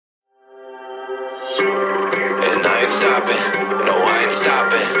And I ain't stopping, no I ain't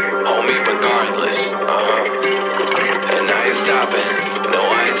stopping, homie regardless, And I ain't stopping, no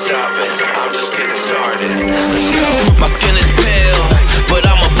I ain't stopping, I'm just getting started. Let's go. My skin is pale, but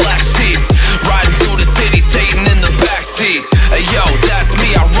I'm a black sheep, riding through the city, Satan in the backseat. Hey yo, that's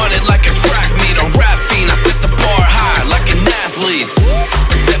me, I run it like a track meet, a rap fiend, I set the bar high like an athlete.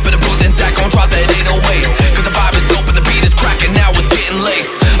 Step in the booth and Zach gon' drop that 808, cause the vibe is dope and the beat is cracking, now it's getting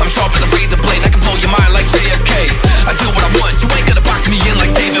laced. I'm sharp as a razor blade, I can blow your mind like JFK. I do what I want, you ain't gonna box me in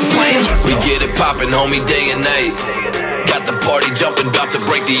like David Blaine. We get it poppin', homie, day and night. Got the party jumping, about to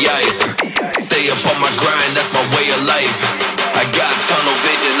break the ice. Stay up on my grind, that's my way of life. I got tunnel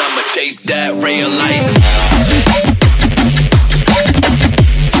vision, I'ma chase that ray of light.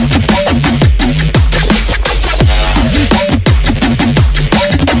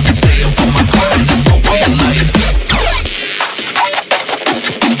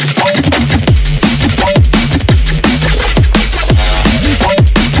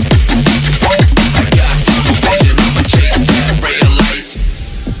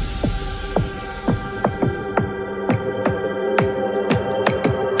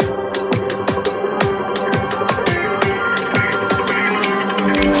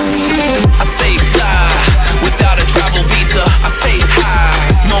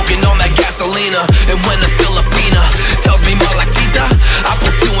 And when a Filipina tells me Malakita, I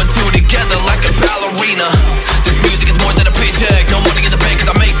put two and two together like a ballerina. This music is more than a paycheck, no money in the bank cause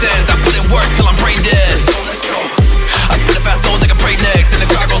I make sense. I put in work till I'm brain dead. I spit a fast soul like a breaknecks and the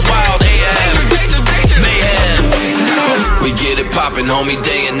crowd goes wild. AM, mayhem. We get it poppin', homie,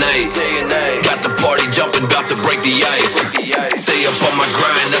 day and night. Got the party jumping, about to break the ice. Stay up on my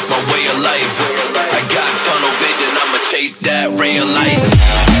grind, that's my way of life. I got tunnel vision, I'ma chase that ray of light.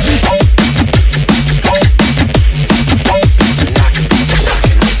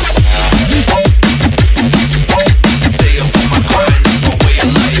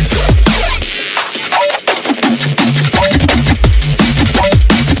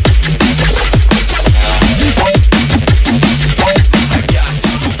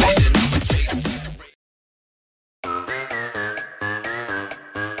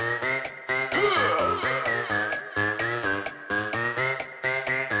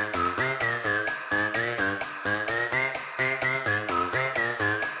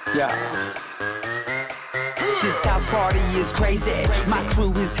 Yeah. This house party is crazy. My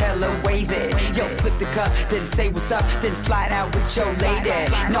crew is hella wavy. Yo, flip the cup, then say what's up, then slide out with your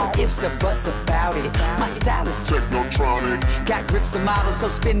lady. No ifs or buts about it. My style is technotronic. Got grips and models, so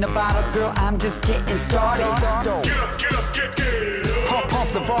spin the bottle, girl. I'm just getting started. Get up, get up, get up. Pump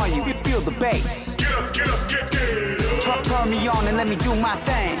the volume, you feel the bass. Get up, get up, get up. Turn me on and let me do my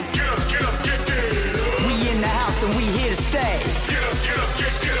thing. Get up, get up, get up. We in the house and we here to stay. Get up, get up,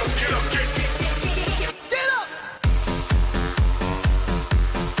 get up, get up, get up, get up.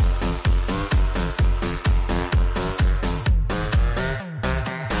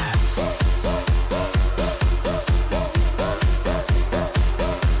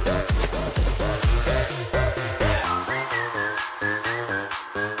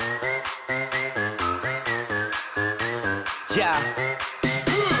 Yeah,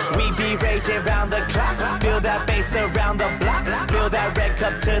 we be raging round the clock. Feel that bass around the block. Feel that red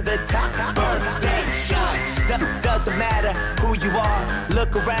cup to the top. Birthday shots. Doesn't matter who you are.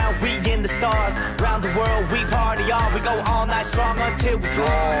 Look around, we in the stars. Round the world, we party on. We go all night strong until we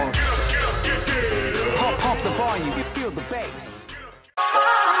draw. Pump the volume, you feel the bass.